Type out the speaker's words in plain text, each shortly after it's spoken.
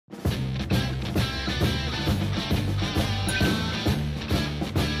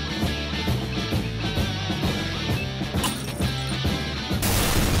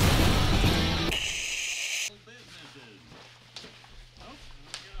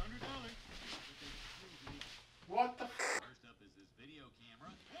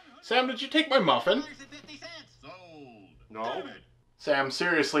Sam, did you take my muffin? No. Sam,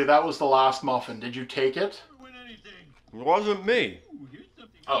 seriously, that was the last muffin. Did you take it? It wasn't me.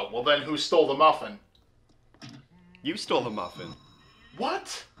 Oh, well then who stole the muffin? You stole the muffin.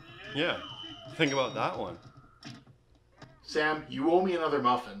 What? Yeah. Think about that one. Sam, you owe me another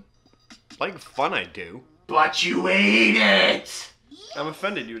muffin. Like fun I do. But you ate it! I'm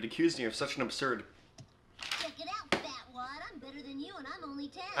offended you would accuse me of such an absurd Check it out, Fatwad. I'm better than you and I'm only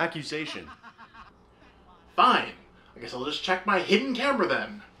 10. accusation. Fine. I guess I'll just check my hidden camera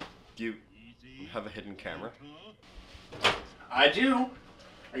then. You have a hidden camera? I do.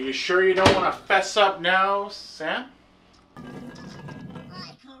 Are you sure you don't want to fess up now, Sam?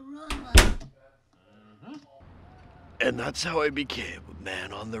 Ay, caramba. And that's how I became a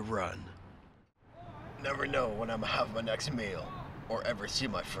man on the run. Never know when I'm gonna have my next meal, or ever see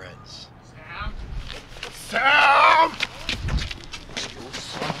my friends. Sam!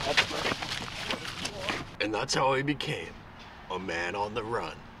 And that's how I became a man on the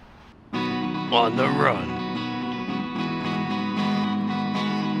run. On the run.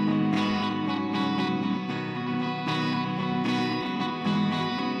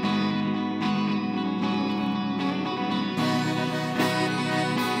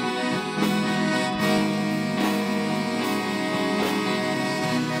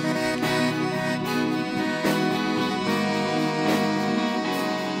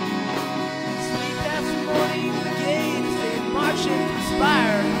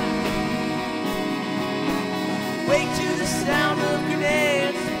 Wake to the sound of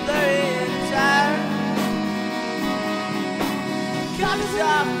grenades blurring the tire.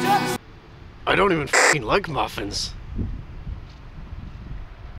 I don't even f***ing like muffins.